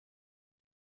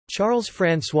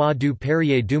Charles-François du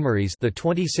Dumouriez, the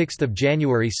 26th of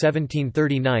January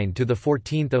 1739 to the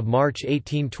 14th of March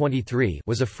 1823,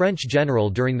 was a French general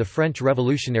during the French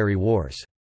Revolutionary Wars.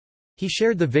 He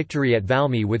shared the victory at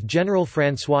Valmy with General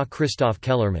François-Christophe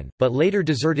Kellermann, but later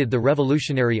deserted the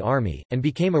Revolutionary Army, and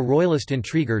became a royalist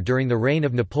intriguer during the reign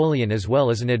of Napoleon as well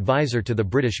as an advisor to the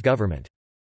British government.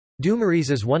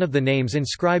 Dumouriez is one of the names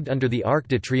inscribed under the Arc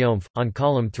de Triomphe, on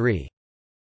column 3.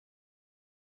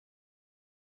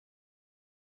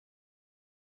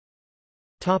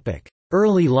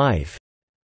 Early life.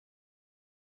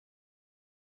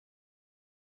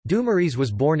 Dumouriez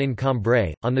was born in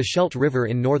Cambrai, on the Scheldt River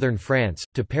in northern France,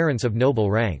 to parents of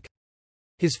noble rank.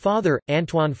 His father,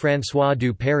 Antoine-François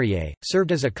du Dumouriez,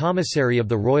 served as a commissary of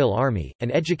the Royal Army,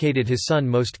 and educated his son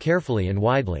most carefully and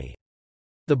widely.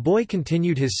 The boy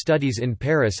continued his studies in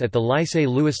Paris at the Lycée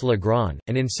Louis le Grand,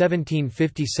 and in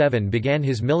 1757 began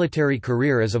his military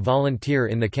career as a volunteer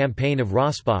in the campaign of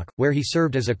Rossbach, where he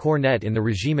served as a cornet in the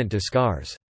Régiment de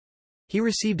Scars. He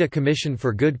received a commission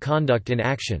for good conduct in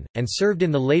action, and served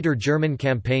in the later German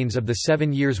campaigns of the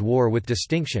 7 Years' War with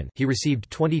distinction. He received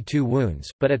 22 wounds,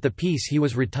 but at the peace he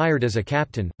was retired as a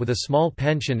captain, with a small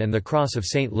pension and the Cross of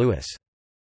St. Louis.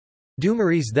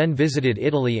 Dumouriez then visited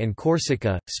Italy and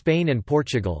Corsica, Spain and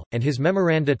Portugal, and his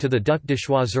memoranda to the Duc de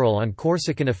Choiseul on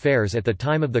Corsican affairs at the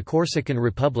time of the Corsican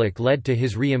Republic led to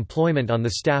his re-employment on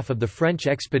the staff of the French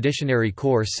Expeditionary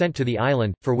Corps sent to the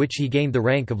island, for which he gained the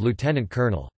rank of lieutenant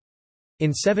colonel. In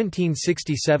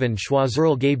 1767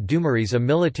 Choiseul gave Dumouriez a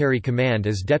military command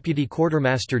as deputy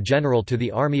quartermaster general to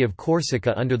the army of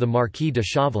Corsica under the Marquis de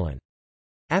Chauvelin.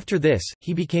 After this,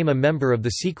 he became a member of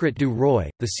the Secret du Roi,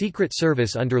 the secret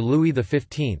service under Louis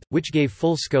XV, which gave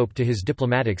full scope to his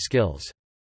diplomatic skills.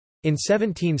 In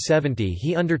 1770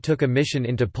 he undertook a mission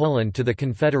into Poland to the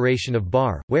Confederation of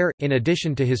Bar, where, in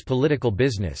addition to his political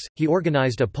business, he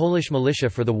organized a Polish militia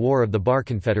for the War of the Bar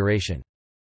Confederation.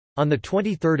 On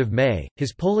 23 May,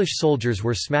 his Polish soldiers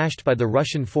were smashed by the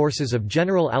Russian forces of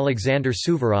General Alexander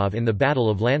Suvorov in the Battle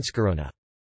of Lanskirona.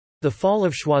 The fall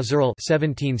of Choiseul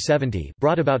 1770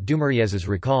 brought about Dumouriez's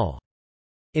recall.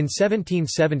 In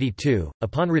 1772,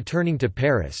 upon returning to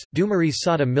Paris, Dumouriez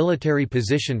sought a military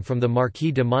position from the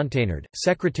Marquis de Montagnard,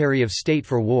 Secretary of State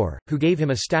for War, who gave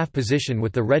him a staff position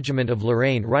with the Regiment of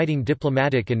Lorraine writing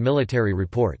diplomatic and military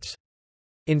reports.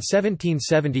 In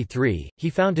 1773, he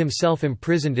found himself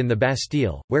imprisoned in the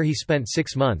Bastille, where he spent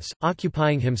 6 months,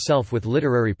 occupying himself with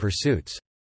literary pursuits.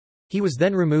 He was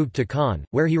then removed to Caen,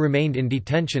 where he remained in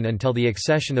detention until the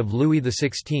accession of Louis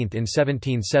XVI in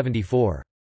 1774.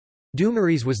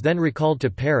 Dumouriez was then recalled to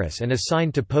Paris and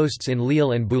assigned to posts in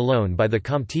Lille and Boulogne by the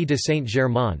Comte de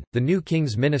Saint-Germain, the new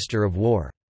king's minister of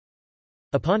war.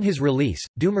 Upon his release,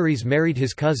 Dumouriez married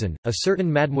his cousin, a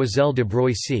certain Mademoiselle de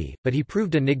Broissy, but he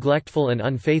proved a neglectful and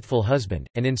unfaithful husband,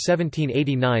 and in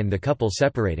 1789 the couple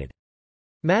separated.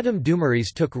 Madame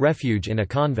Dumouriez took refuge in a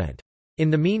convent. In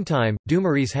the meantime,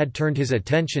 Dumouriez had turned his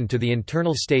attention to the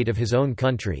internal state of his own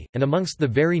country, and amongst the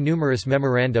very numerous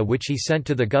memoranda which he sent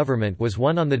to the government was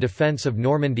one on the defence of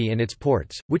Normandy and its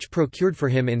ports, which procured for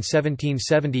him in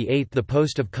 1778 the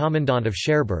post of Commandant of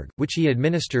Cherbourg, which he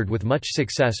administered with much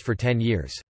success for 10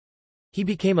 years. He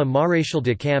became a Maréchal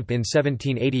de Camp in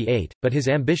 1788, but his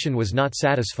ambition was not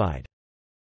satisfied.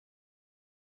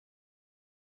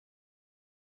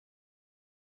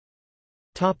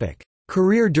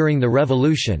 Career during the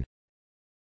Revolution.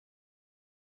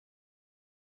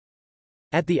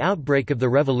 At the outbreak of the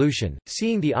Revolution,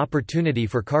 seeing the opportunity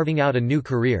for carving out a new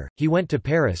career, he went to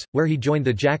Paris, where he joined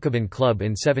the Jacobin Club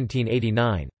in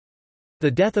 1789.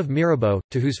 The death of Mirabeau,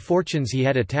 to whose fortunes he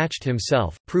had attached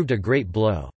himself, proved a great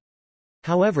blow.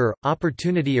 However,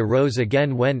 opportunity arose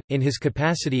again when, in his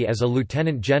capacity as a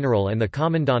lieutenant general and the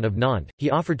commandant of Nantes, he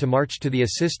offered to march to the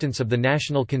assistance of the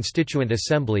National Constituent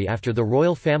Assembly after the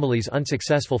royal family's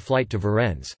unsuccessful flight to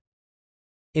Varennes.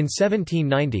 In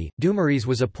 1790, Dumouriez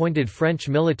was appointed French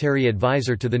military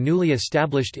advisor to the newly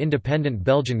established independent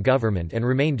Belgian government and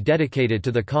remained dedicated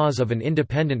to the cause of an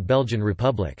independent Belgian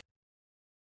republic.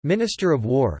 Minister of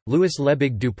War, Louis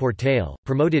Lebig du Portail,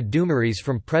 promoted Dumouriez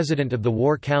from President of the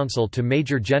War Council to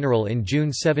Major General in June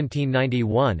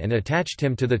 1791 and attached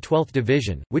him to the 12th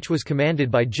Division, which was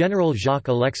commanded by General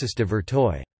Jacques-Alexis de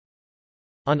Vertoy.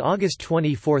 On August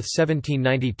 24,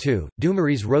 1792,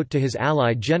 Dumouriez wrote to his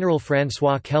ally General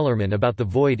François Kellermann about the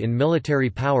void in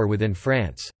military power within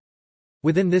France.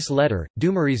 Within this letter,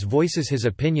 Dumouriez voices his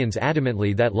opinions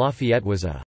adamantly that Lafayette was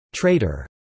a traitor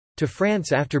to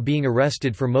France after being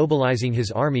arrested for mobilizing his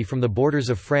army from the borders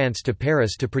of France to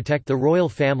Paris to protect the royal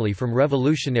family from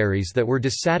revolutionaries that were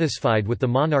dissatisfied with the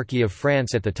monarchy of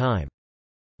France at the time.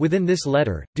 Within this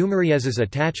letter, Dumouriez's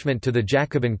attachment to the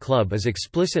Jacobin Club is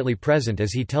explicitly present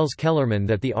as he tells Kellerman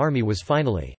that the army was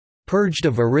finally purged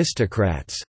of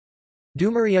aristocrats.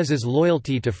 Dumouriez's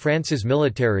loyalty to France's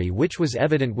military, which was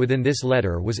evident within this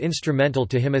letter, was instrumental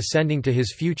to him ascending to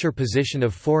his future position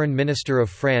of Foreign Minister of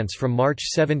France from March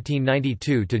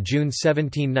 1792 to June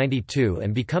 1792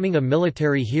 and becoming a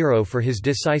military hero for his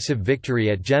decisive victory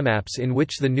at Jemappes, in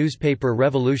which the newspaper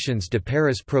Révolutions de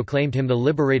Paris proclaimed him the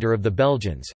liberator of the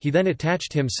Belgians. He then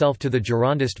attached himself to the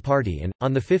Girondist party and,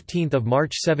 on 15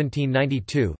 March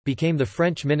 1792, became the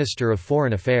French Minister of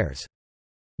Foreign Affairs.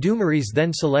 Dumouriez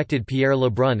then selected Pierre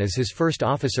Lebrun as his first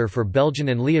officer for Belgian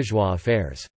and Liégeois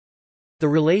affairs. The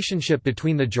relationship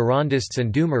between the Girondists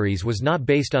and Dumouriez was not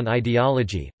based on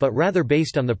ideology, but rather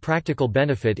based on the practical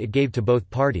benefit it gave to both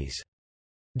parties.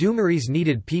 Dumouriez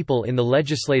needed people in the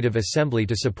Legislative Assembly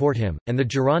to support him, and the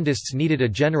Girondists needed a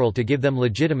general to give them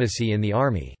legitimacy in the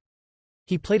army.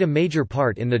 He played a major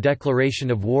part in the declaration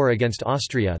of war against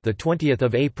Austria, the 20th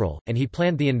of April, and he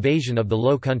planned the invasion of the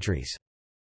Low Countries.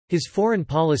 His foreign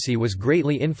policy was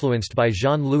greatly influenced by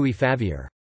Jean-Louis Favier.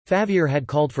 Favier had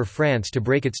called for France to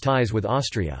break its ties with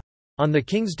Austria. On the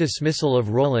king's dismissal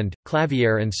of Roland,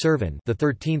 Clavière and Servin, the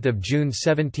 13th of June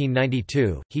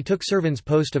 1792, he took Servin's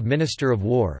post of Minister of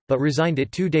War, but resigned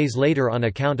it 2 days later on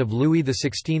account of Louis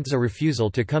XVI's refusal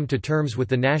to come to terms with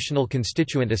the National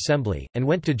Constituent Assembly, and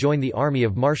went to join the army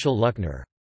of Marshal Luckner.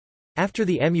 After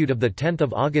the émeute of 10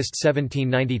 August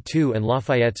 1792 and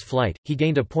Lafayette's flight, he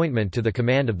gained appointment to the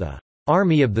command of the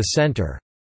Army of the Centre.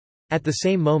 At the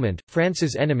same moment,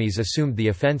 France's enemies assumed the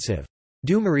offensive.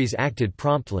 Dumouriez acted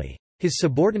promptly. His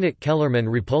subordinate Kellerman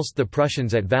repulsed the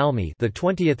Prussians at Valmy, the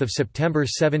 20th of September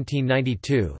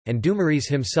 1792, and Dumouriez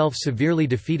himself severely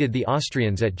defeated the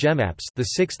Austrians at Jemappes, the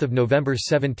 6th of November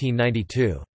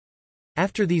 1792.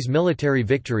 After these military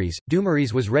victories,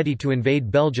 Dumouriez was ready to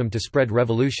invade Belgium to spread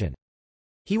revolution.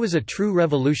 He was a true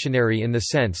revolutionary in the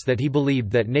sense that he believed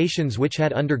that nations which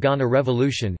had undergone a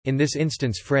revolution, in this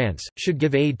instance France, should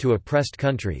give aid to oppressed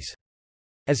countries.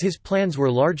 As his plans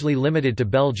were largely limited to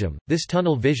Belgium, this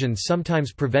tunnel vision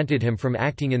sometimes prevented him from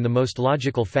acting in the most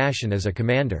logical fashion as a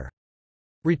commander.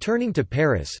 Returning to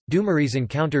Paris, Dumouriez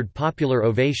encountered popular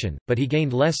ovation, but he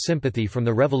gained less sympathy from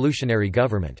the revolutionary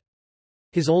government.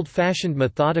 His old-fashioned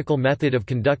methodical method of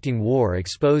conducting war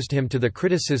exposed him to the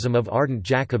criticism of ardent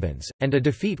Jacobins, and a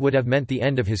defeat would have meant the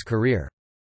end of his career.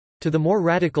 To the more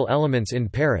radical elements in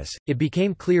Paris, it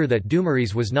became clear that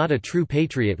Dumouriez was not a true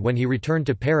patriot when he returned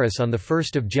to Paris on 1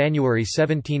 January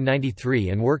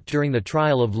 1793 and worked during the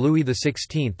trial of Louis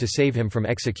XVI to save him from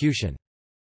execution.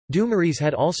 Dumouriez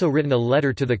had also written a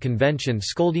letter to the convention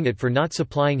scolding it for not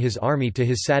supplying his army to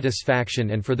his satisfaction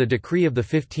and for the decree of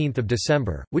 15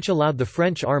 December, which allowed the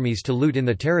French armies to loot in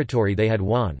the territory they had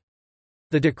won.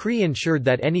 The decree ensured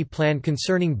that any plan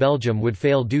concerning Belgium would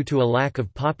fail due to a lack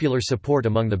of popular support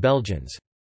among the Belgians.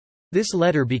 This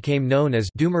letter became known as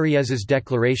Dumouriez's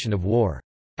Declaration of War.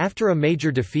 After a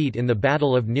major defeat in the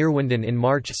Battle of Neerwinden in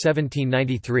March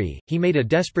 1793, he made a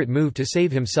desperate move to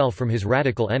save himself from his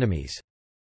radical enemies.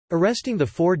 Arresting the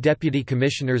 4 deputy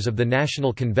commissioners of the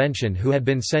National Convention who had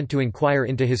been sent to inquire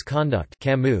into his conduct,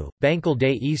 Camus, Bancal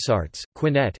des Isarts,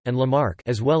 Quinet, and Lamarck,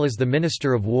 as well as the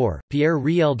Minister of War, Pierre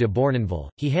Riel de Bournonville,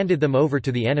 he handed them over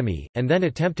to the enemy, and then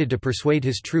attempted to persuade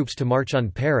his troops to march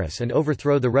on Paris and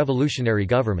overthrow the revolutionary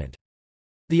government.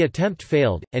 The attempt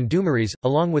failed, and Dumouriez,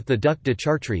 along with the Duc de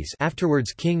Chartres,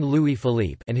 afterwards King Louis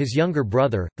Philippe, and his younger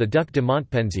brother, the Duc de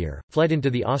Montpensier, fled into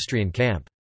the Austrian camp.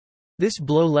 This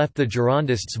blow left the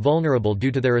Girondists vulnerable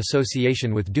due to their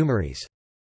association with Dumouriez.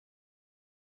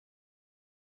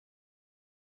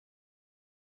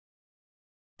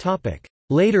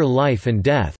 Later life and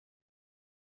death.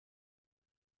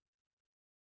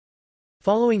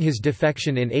 Following his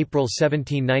defection in April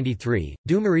 1793,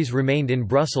 Dumouriez remained in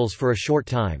Brussels for a short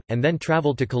time, and then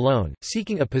travelled to Cologne,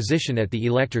 seeking a position at the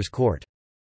Elector's court.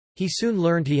 He soon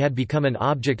learned he had become an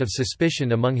object of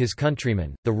suspicion among his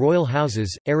countrymen, the royal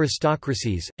houses,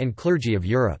 aristocracies, and clergy of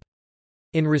Europe.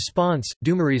 In response,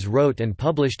 Dumouriez wrote and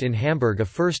published in Hamburg a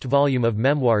first volume of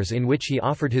memoirs in which he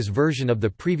offered his version of the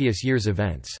previous year's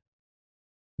events.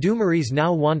 Dumouriez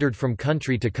now wandered from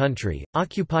country to country,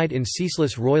 occupied in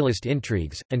ceaseless royalist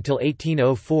intrigues, until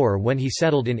 1804 when he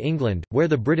settled in England, where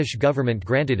the British government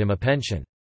granted him a pension.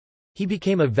 He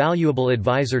became a valuable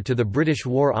advisor to the British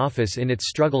War Office in its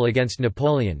struggle against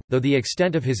Napoleon, though the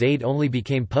extent of his aid only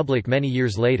became public many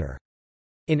years later.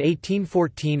 In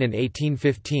 1814 and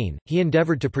 1815, he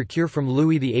endeavoured to procure from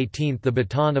Louis XVIII the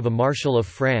baton of a Marshal of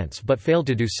France but failed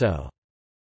to do so.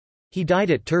 He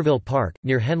died at Turville Park,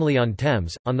 near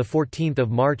Henley-on-Thames, on 14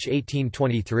 March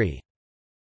 1823.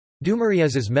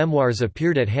 Dumouriez's memoirs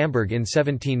appeared at Hamburg in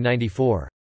 1794.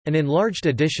 An enlarged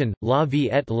edition, La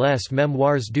vie et les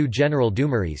mémoires du général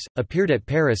Dumouriez, appeared at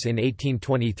Paris in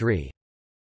 1823.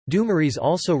 Dumouriez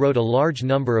also wrote a large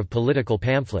number of political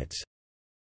pamphlets.